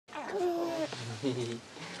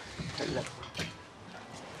Hello.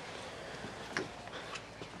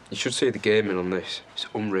 You should see the gaming on this. It's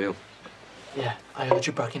unreal. Yeah, I heard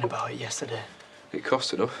you bragging about it yesterday. It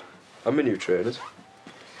costs enough. I'm my new trainers.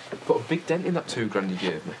 Put a big dent in that £2 you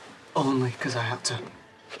gave me. Only because I had to.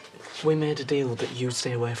 We made a deal that you'd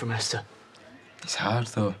stay away from Esther. It's hard,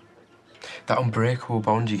 though. That unbreakable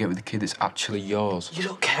bond you get with the kid that's actually yours. You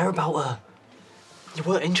don't care about her. You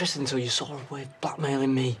weren't interested until you saw her way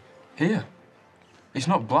blackmailing me. Here. It's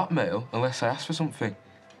not blackmail unless I ask for something.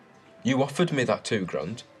 You offered me that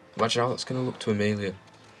 £2. Imagine how that's going to look to Amelia.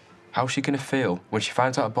 How's she going to feel when she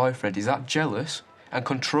finds out her boyfriend is that jealous and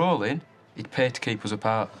controlling he'd pay to keep us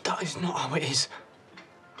apart? That is not how it is.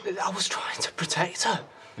 I was trying to protect her.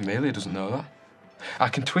 Amelia doesn't know that. I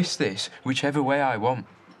can twist this whichever way I want.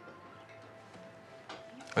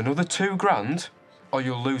 Another £2 or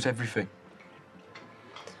you'll lose everything.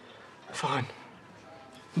 Fine.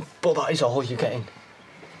 But that is all you're getting.